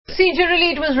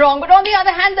procedurally it was wrong, but on the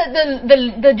other hand,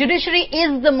 the judiciary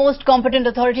is the most competent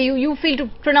authority. You feel to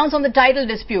pronounce on the title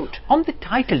dispute. On the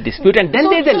title dispute, and then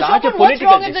there's a larger what's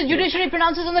political wrong if the judiciary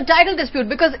pronounces on the title dispute?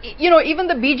 Because, you know, even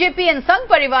the BJP and Sangh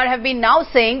Parivar have been now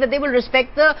saying that they will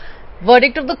respect the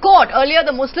verdict of the court. Earlier,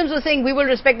 the Muslims were saying we will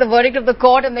respect the verdict of the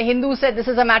court, and the Hindus said this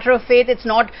is a matter of faith, it's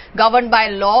not governed by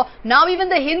law. Now even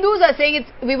the Hindus are saying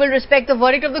we will respect the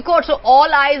verdict of the court, so all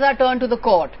eyes are turned to the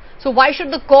court. So why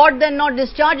should the court then not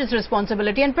discharge its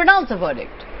responsibility and pronounce a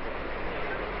verdict?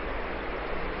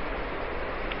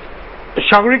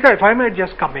 Sagarika, if I may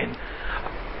just come in.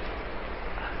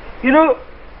 You know,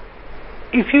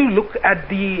 if you look at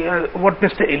the what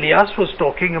Mr. Ilyas was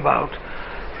talking about,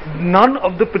 none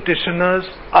of the petitioners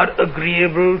are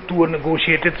agreeable to a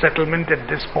negotiated settlement at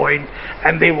this point,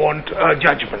 and they want a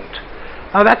judgment.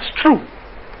 Now that's true,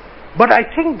 but I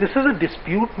think this is a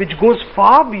dispute which goes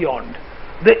far beyond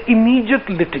the immediate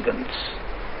litigants.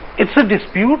 It's a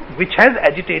dispute which has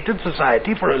agitated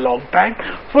society for a long time,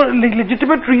 for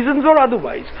legitimate reasons or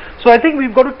otherwise. So I think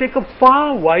we've got to take a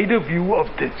far wider view of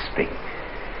this thing.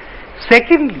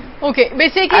 Secondly, okay,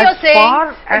 basically you're saying,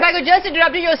 if I could just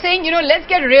interrupt you, you're saying, you know, let's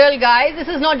get real, guys. This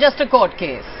is not just a court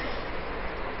case.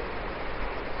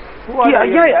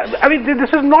 Yeah. I mean, this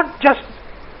is not just.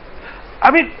 I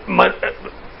mean,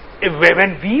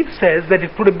 when Veer says that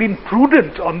it would have been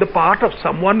prudent on the part of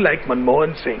someone like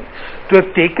Manmohan Singh to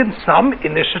have taken some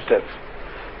initiative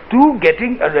to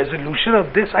getting a resolution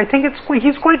of this, I think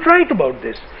he's quite right about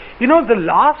this. You know, the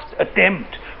last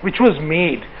attempt which was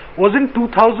made was in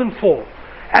 2004,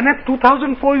 and at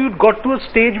 2004 you'd got to a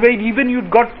stage where even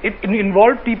it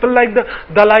involved people like the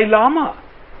Dalai Lama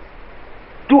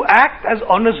to act as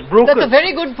honest brokers. That's a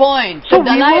very good point. So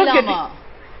the Dalai Lama.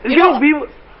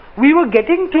 We were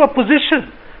getting to a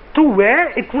position to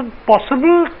where it would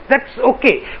possible that's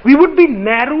okay. We would be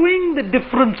narrowing the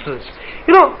differences.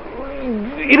 You know,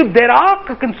 there are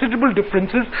considerable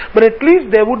differences, but at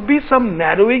least there would be some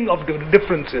narrowing of the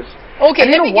differences. Okay,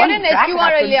 and, let me get an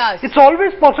SQR, Ilyas. It's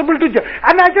always possible to judge.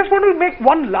 And I just want to make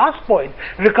one last point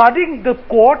regarding the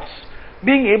courts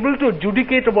being able to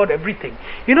adjudicate about everything.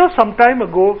 You know, some time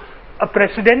ago, a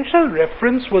presidential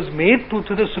reference was made to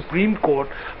the Supreme Court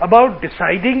about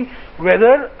deciding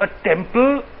whether a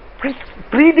temple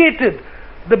predated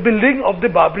the building of the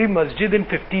Babri Masjid in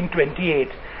 1528.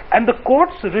 And the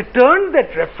courts returned that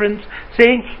reference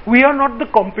saying, we are not the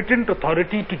competent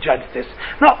authority to judge this.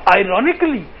 Now,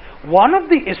 ironically, one of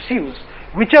the issues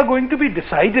which are going to be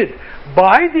decided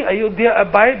by the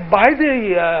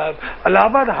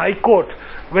Allahabad High Court,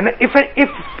 if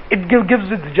it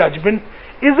gives its judgment,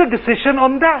 is a decision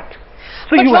on that.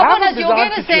 So but you Shobhan, have a bizarre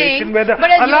situation where the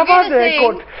Allahabad High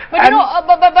Court...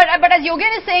 But as Yogen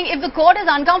is saying, if the court is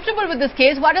uncomfortable with this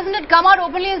case, why doesn't it come out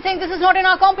openly and saying this is not in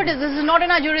our competence, this is not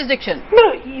in our jurisdiction?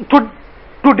 No,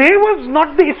 today was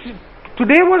not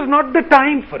the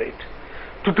time for it.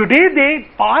 Today they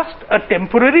passed a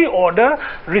temporary order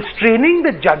restraining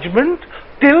the judgment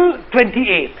till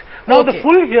 28th. Now the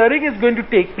full hearing is going to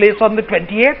take place on the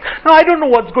 28th. Now I don't know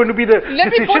what's going to be the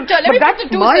decision, but that's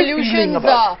my feeling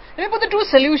about it. Let me put the two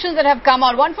solutions that have come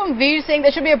out. One from Veer saying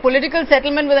there should be a political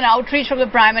settlement with an outreach from the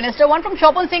Prime Minister. One from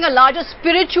Shobhan saying a larger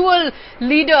spiritual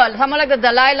leader, someone like the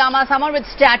Dalai Lama, someone with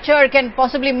stature can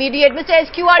possibly mediate. Mr.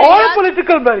 SQR, or a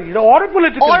political party, or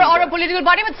a political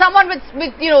party, but someone with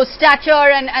you know,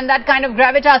 stature and that kind of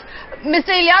gravitas.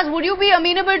 Mr. Ilyas, would you be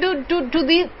amenable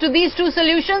to these two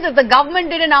solutions if the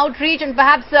government did an outreach and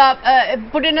perhaps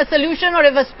put in a solution, or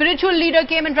if a spiritual leader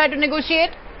came and tried to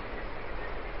negotiate?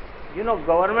 You know,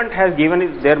 government has given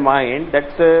their mind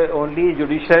that only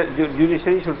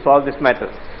judiciary should solve this matter.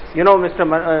 You know,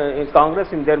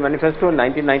 Congress in their manifesto in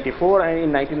 1994 and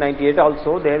in 1998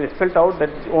 also, they have spelled out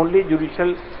that only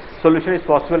judicial solution is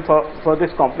possible for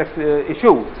this complex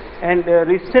issue. And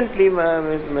recently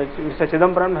Mr.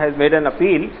 Chidambaram has made an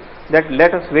appeal that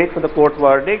let us wait for the court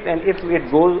verdict, and if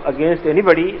it goes against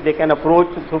anybody, they can approach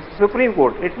the Supreme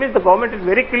Court. It means the government is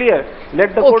very clear,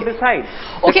 let the court decide.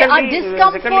 Okay, our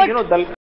discomfort... secondly, you know,